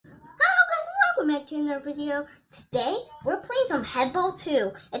welcome back to another video. Today, we're playing some Headball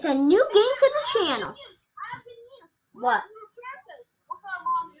 2. It's a new game for the channel. What?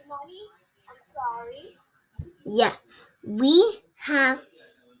 Yes, we have,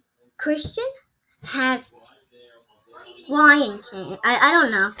 Christian has Lion King. I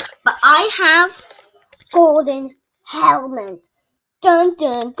don't know, but I have Golden Helmet. Dun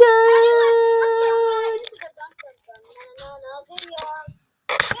dun dun!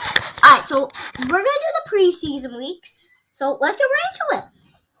 Alright, so we're gonna do the preseason weeks. So let's get right into it.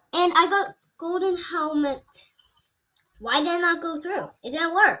 And I got Golden Helmet. Why did it not go through? It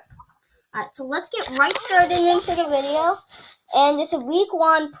didn't work. Alright, so let's get right started into the video. And this is week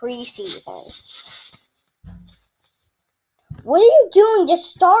 1 preseason. What are you doing?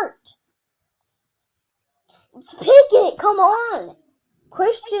 Just start. Pick it. Come on.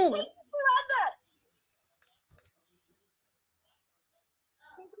 Christian.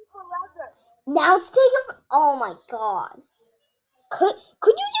 Now it's taking. Oh my god. Could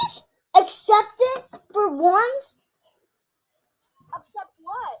you just accept it for once? Accept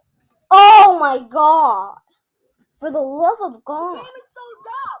what? Oh my god. For the love of God. The game is so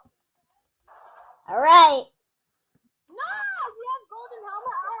dumb. Alright. No, you have Golden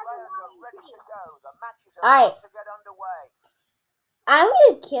Helmet. I have the ready to go. The matches are Alright. about to get underway. I'm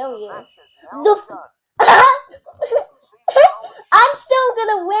gonna kill you. Matches now The begun. I'm still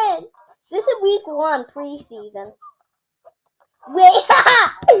gonna win. This is week 1 preseason. Wait,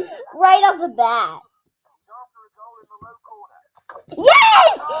 right off the bat. He's after a goal in the low corner.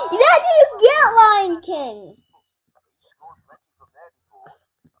 Yes! That's what you get, Lion King. He scored plenty from there before.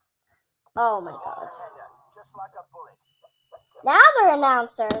 Oh my It's god. a header, just like a bullet. Now the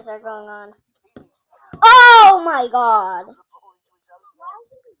announcers are going on. Oh my god. The ball into his own Why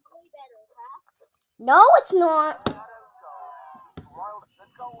net. is it way better, huh? No, it's not. That own goal. He's wild. The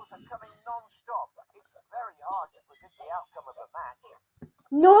goals are coming non-stop. It's very hard to predict the outcome of a match.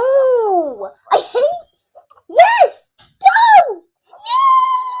 No. I hate. Yes. Go.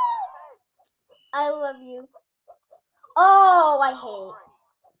 Yes. I love you. Oh, I hate.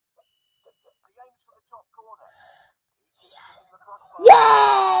 He aims for the top corner. He's hitting the crossbar.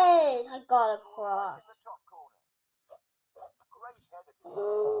 Yes. I got a cross. In the top corner. Great header to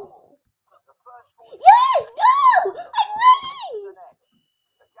the first 40 Yes. Go. I'm the winning. net.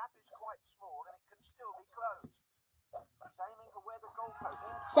 The gap is quite small and it can still be closed. He's aiming for where the goalpost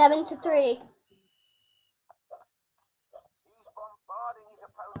is. 7-3. He's bombarding his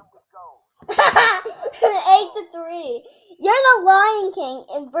opponent with goals. 8-3. You're the Lion King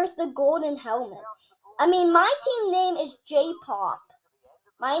and versus the Golden Helmet. I mean, my team name is JayPopp.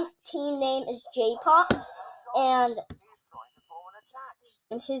 My team name is JayPopp, and He's trying to form an attack.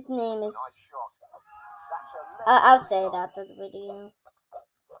 his name is. Nice shot. That's a I'll say it after the video.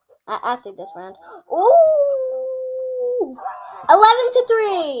 After this round. Ooh,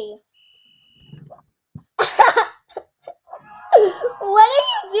 11-3. What are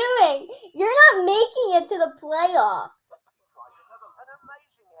you doing? You're not making it to the playoffs. He tries an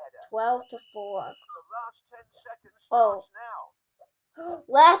amazing header. 12-4. The last 10 seconds Oh. starts now.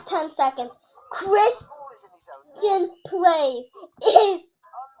 Last 10 seconds. The ball is in his own net. Christian play is.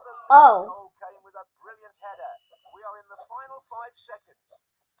 Unbelievable Oh. goal came with a brilliant header. We are in the final 5 seconds.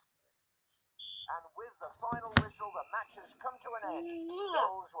 And with the final whistle, the match has come to an end.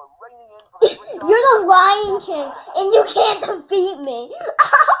 Goals were raining in from every side. You're the Lion King, and you can't defeat me.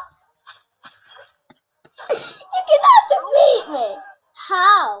 You cannot defeat me.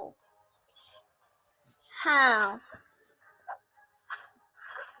 How? How?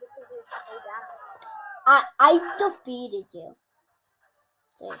 Because you're so dumb. I defeated you.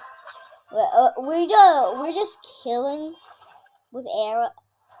 See, we're just killing with arrow.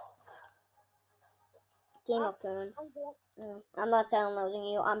 Game of Thrones. I'm not downloading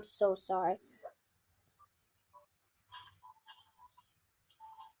you. I'm so sorry.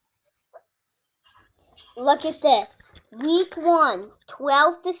 Look at this. Week 1,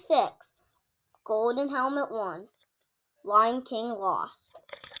 12-6. Golden Helmet won. Lion King lost.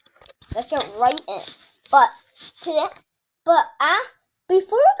 Let's get right in. But before we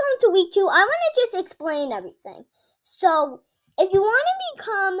go into week 2, I want to just explain everything. So if you want to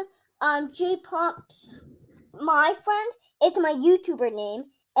become JayPopp's my friend, it's my YouTuber name,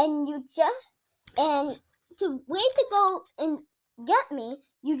 and to go and get me,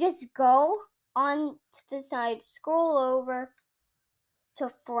 you just go on the side, scroll over to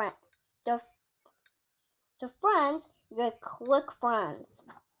friends, you're gonna click friends.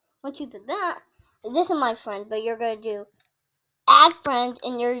 Once you do that, this is my friend, but you're gonna do add friend,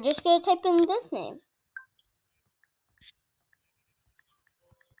 and you're just gonna type in this name.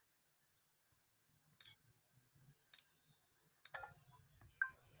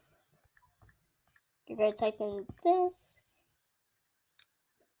 You're going to type in this.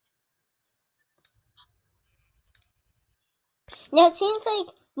 Now, it seems like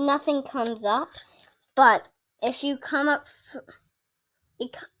nothing comes up, but if you come up,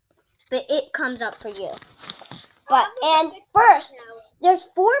 it comes up for you. But, and first, there's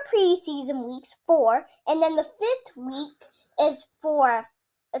 4 preseason weeks, 4, and then the 5th week is for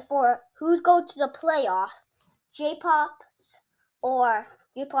who's going to the playoff, JayPops or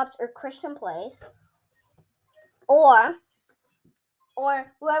Christian plays, or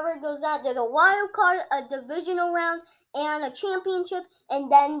whoever goes out. There's a wild card, a divisional round, and a championship,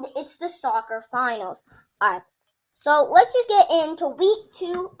 and then it's the soccer finals. All right, so let's just get into week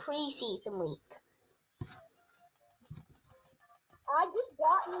 2 preseason week. I just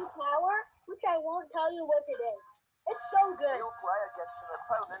got new power, which I won't tell you what it is. It's so good. You'll play against an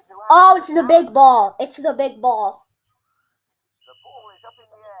opponent who has Oh, it's the big ball. It's the big ball. The ball is up in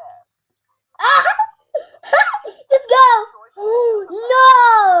the air. Just go.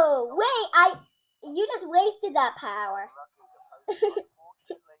 No! Wait, you just wasted that power. Who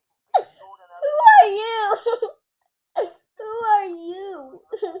are you? Who are you?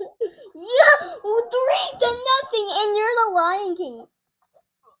 Yeah, 3-0, and you're the Lion King.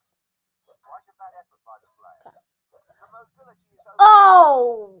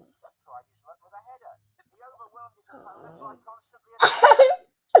 Oh!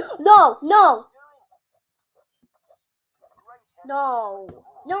 No! No! No!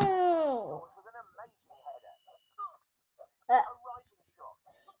 No!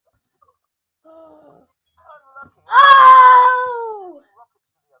 Oh!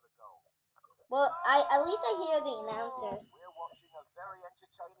 Well, at least I hear the announcers. We're watching a very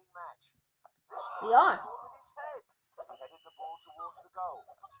entertaining match. We are. Headed the ball towards the goal.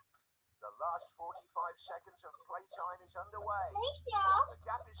 The last 45 seconds of playtime is underway. Thank you. The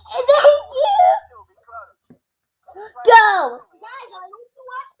gap is Thank you. still be closed. Go! Guys, I want to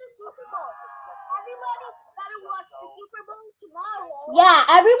watch the Super Bowl. Everybody better watch the Super Bowl tomorrow. Yeah,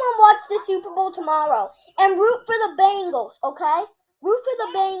 everyone watch the Super Bowl tomorrow. And root for the Bengals, okay? Root for the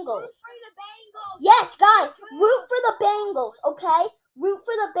Bengals. For the Bengals. Yes, guys, root for the Bengals, okay? Root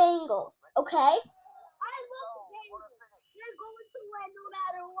for the Bengals, okay? I love the Bengals. They're going to win no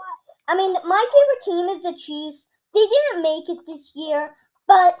matter what. I mean, my favorite team is the Chiefs. They didn't make it this year,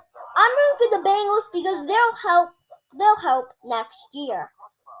 but I'm rooting for the Bengals because they'll help next year.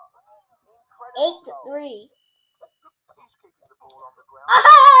 8-3.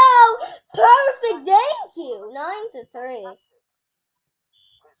 Oh, perfect! Thank you. 9-3. His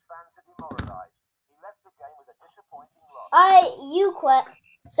fans are demoralized. He left the game with a disappointing loss. You quit,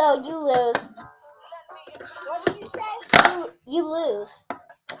 so you lose. What did you say? You lose. No,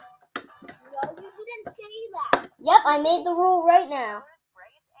 you didn't say that. Yep, I made the rule right now.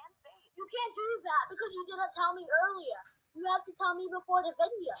 You can't do that because you didn't tell me earlier. You have to tell me before the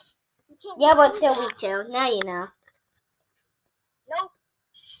video. You can't. Yeah, but do still that. week 2. Now you know. Nope.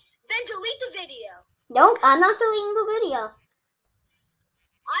 Then delete the video. Nope, I'm not deleting the video.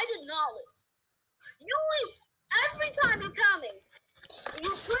 I did not lose. You lose every time you tell me. You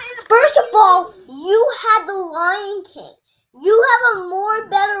put in First of all, you had the Lion King. You have a more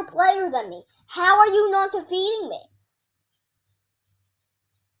better player than me. How are you not defeating me?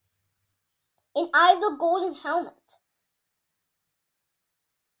 And I have the golden helmet.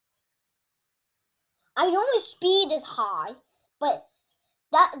 I know his speed is high, but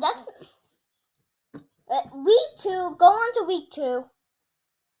that's week 2. Go on to week 2.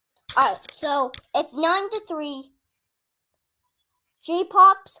 Alright, so it's 9-3.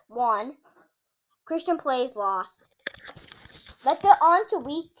 JayPops won. Christian plays lost. Let's get on to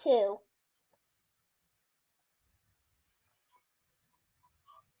week 2.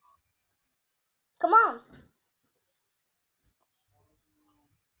 Come on.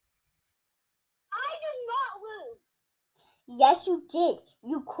 I did not lose. Yes, you did.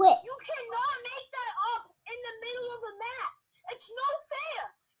 You quit. You cannot make that up in the middle of a match. It's no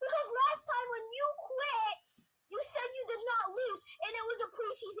fair. Because last time when you quit, you said you did not lose, and it was a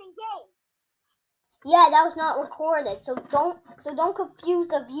preseason game. Yeah, that was not recorded, so don't confuse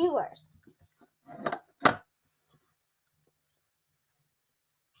the viewers.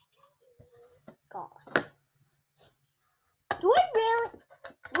 God. Do I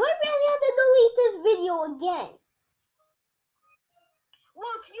really have to delete this video again?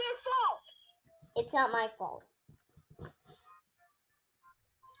 Well, it's your fault. It's not my fault.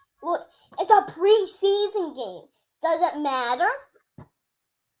 Look, it's a preseason game. Does it matter?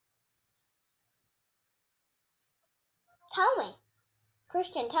 Tell me.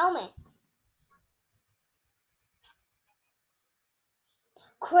 Christian, tell me.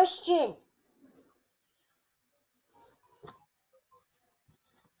 Christian.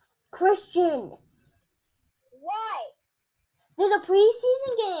 Christian, Why? does a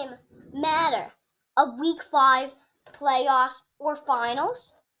preseason game matter of week 5 playoffs or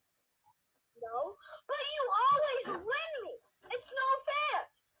finals? No. But you always win me. It's no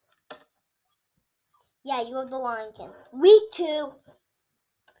fair. Yeah, you have the Lion King. Week 2.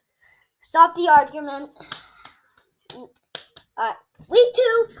 Stop the argument. Alright. Week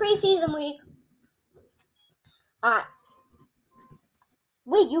 2, preseason week. Alright.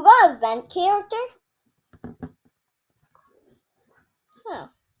 Wait, you got a vent character? Huh.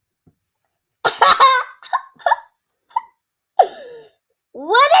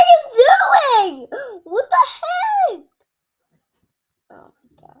 What are you doing? What the heck? Oh my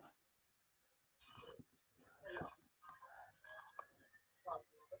god.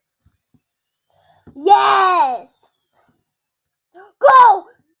 Yes! Go!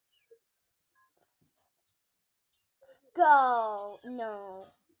 Go! No.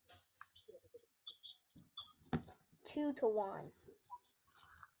 2-1.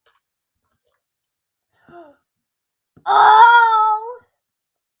 Oh!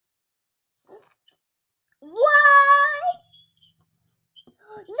 Why?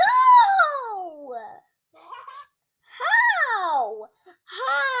 No! How?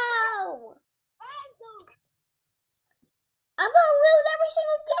 How? I'm gonna lose every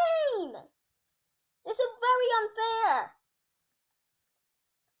single game! This is very unfair.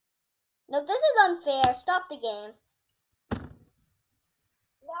 No, this is unfair. Stop the game.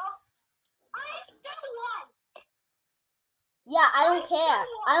 No. I still won. Yeah, I don't care.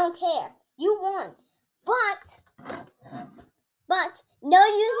 I don't care. You won. But no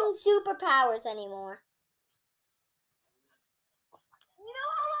using superpowers anymore. You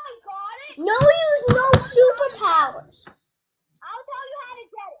know how I got it? No use no superpowers. I'll tell you how to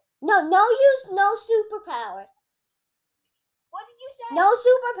get it. No use no superpowers. What did you say? No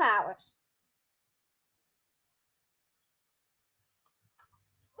superpowers.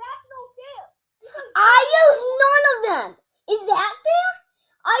 That's no fair. Because I use none of them. Is that fair?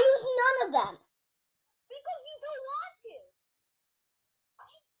 I use none of them. because you don't want to.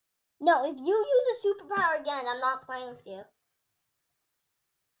 No, if you use a superpower again, I'm not playing with you.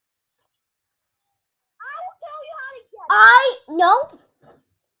 I will tell you how to get it. No.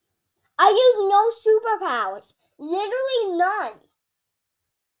 I use no superpowers. Literally none.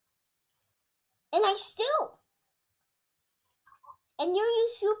 And I still. And you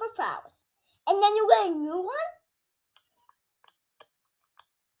use superpowers. And then you get a new one?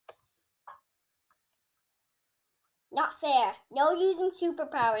 Not fair. No using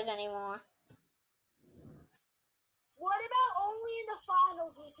superpowers anymore. What about only in the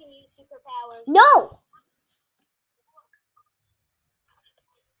finals we can use superpowers? No!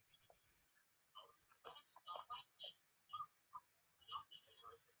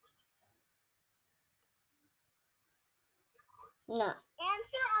 No.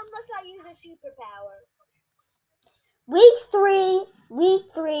 Answer unless I use a superpower. Week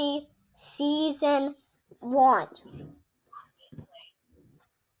 3, season 1.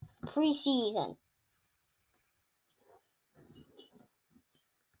 Preseason.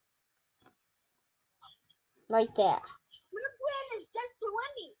 Right there. Your plan is just to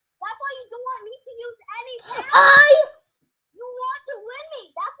win me. That's why you don't want me to use any power. You want to win me.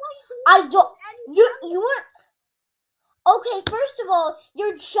 That's why you don't want to use any power. You weren't. Okay, first of all,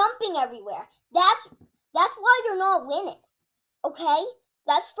 you're jumping everywhere. That's why you're not winning. Okay?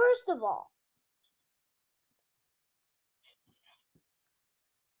 That's first of all.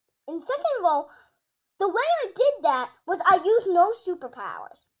 And second of all, the way I did that was I used no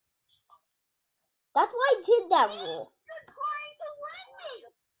superpowers. That's why I did that rule. You're trying to win me.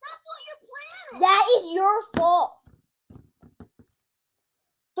 That's what your plan is. That is your fault.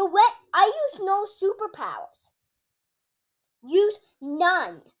 The way I use no superpowers. Use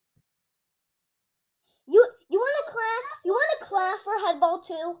none. You want a class? You want a class for headball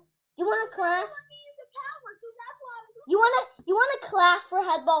too? You want a class? You want a class for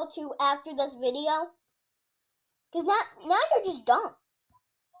headball too after this video? Cause now you're just dumb.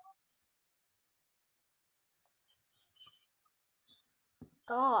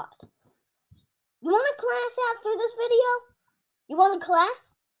 God. You want a class after this video? You want a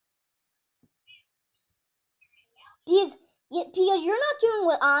class? Because you're not doing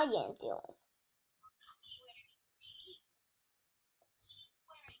what I am doing.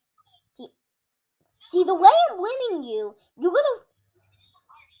 See, the way I'm winning you, you're gonna.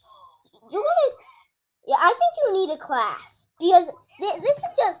 Yeah, I think you need a class because this is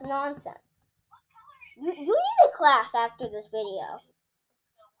just nonsense. You need a class after this video.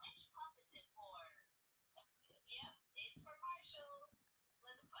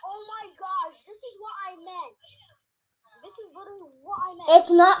 Oh is what I meant. This is literally what I meant.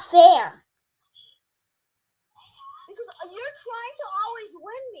 It's not fair. Because you're trying to always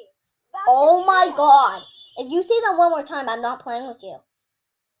win me. That's Oh your my deal. god. If you say that one more time, I'm not playing with you.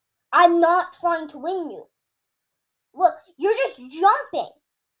 I'm not trying to win you. Look, you're just jumping.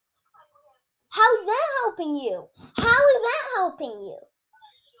 How's that helping you? How is that helping you?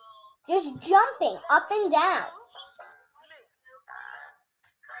 Just jumping up and down.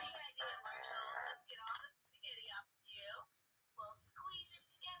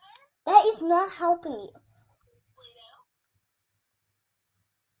 That is not helping you.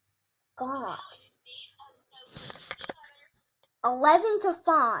 God.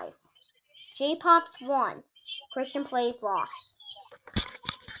 11-5. JayPopp's won. Christian plays lost.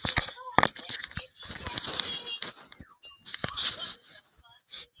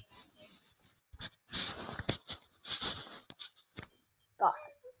 God.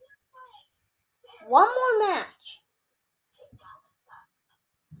 One more match.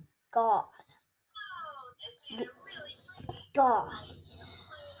 God. God.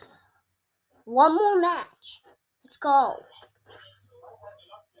 One more match. Let's go.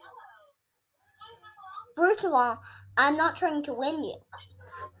 First of all, I'm not trying to win you.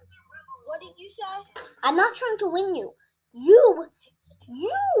 What did you say? I'm not trying to win you. You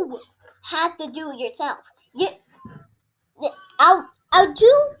have to do it yourself. I'll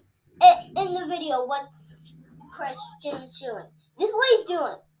do it in the video what Christian's doing. This is what he's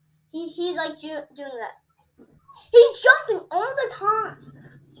doing. He's like doing this. He's jumping all the time.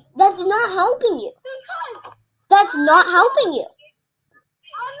 That's not helping you. Because That's not helping you.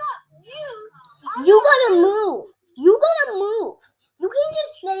 I'm not used. You gotta move. You gotta move. You can't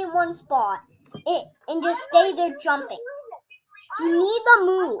just stay in one spot and just stay there jumping. You need to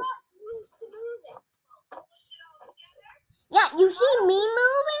move. I'm not used to moving. Yeah, you see me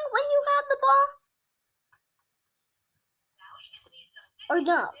moving when you have the ball? Or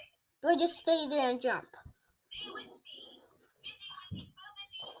no? Do I just stay there and jump?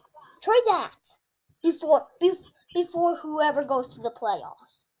 Try that before whoever goes to the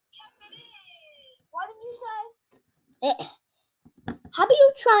playoffs. What did you say? How about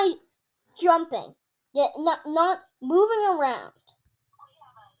you try jumping? Yeah, not moving around.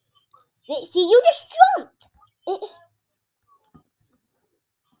 See, you just jumped.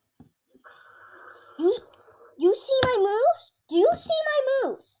 You see my moves? Do you see my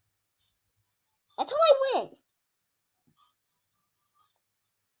moves? That's how I win.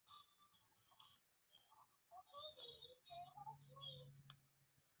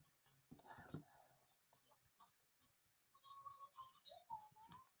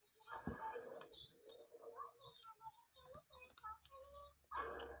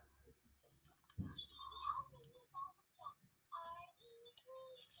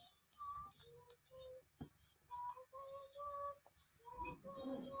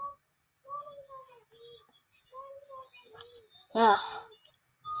 Ugh.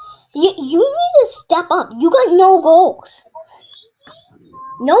 You need to step up. You got no goals.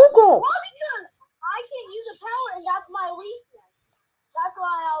 No goals. Well, because I can't use a power, and that's my weakness. That's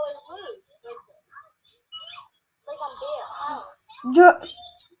why I always lose. Like I'm there.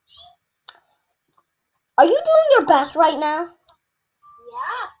 Are you doing your best right now?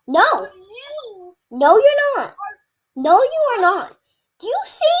 Yeah. No. But you. No, you're not. No, you are not. Do you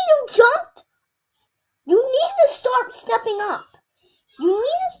see you jumped? You need to start stepping up. You need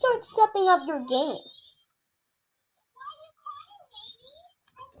to start stepping up your game.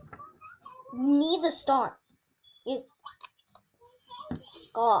 You need to start.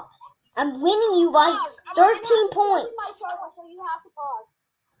 God, I'm winning you by 13 points. So you have to pause.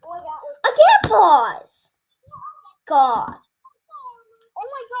 Boy, that was... I can't pause. God. Oh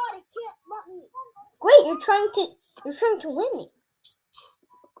my God! It can't let me. Great, you're trying to win me.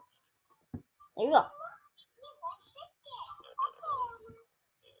 There you go.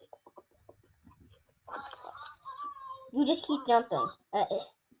 You just keep jumping.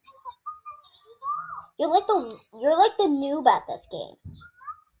 You're like the noob at this game.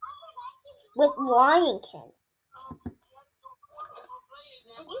 With Lion King.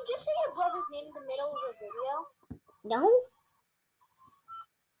 Did you just say your brother's name in the middle of the video? No.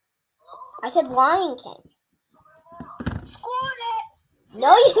 I said Lion King. Scored it.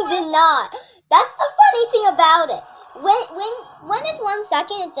 No, you did not. That's the funny thing about it. When it's 1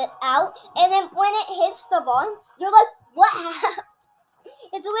 second, it's out, and then when it hits the ball, you're like, what happened?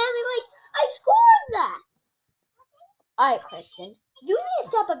 It's literally like, I scored that. Alright, Christian. You need to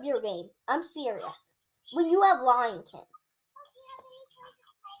step up your game. I'm serious. When you have Lion King.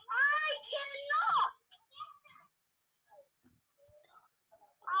 I cannot.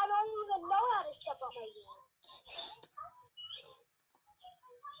 I don't even know how to step on my game.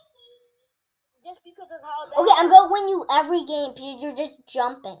 Just because of how bad. Okay, I'm gonna win you every game because you're just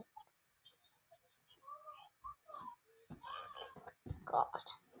jumping. God.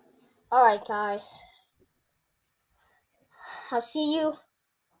 Alright, guys. I'll see you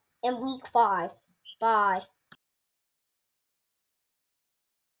in week 5. Bye.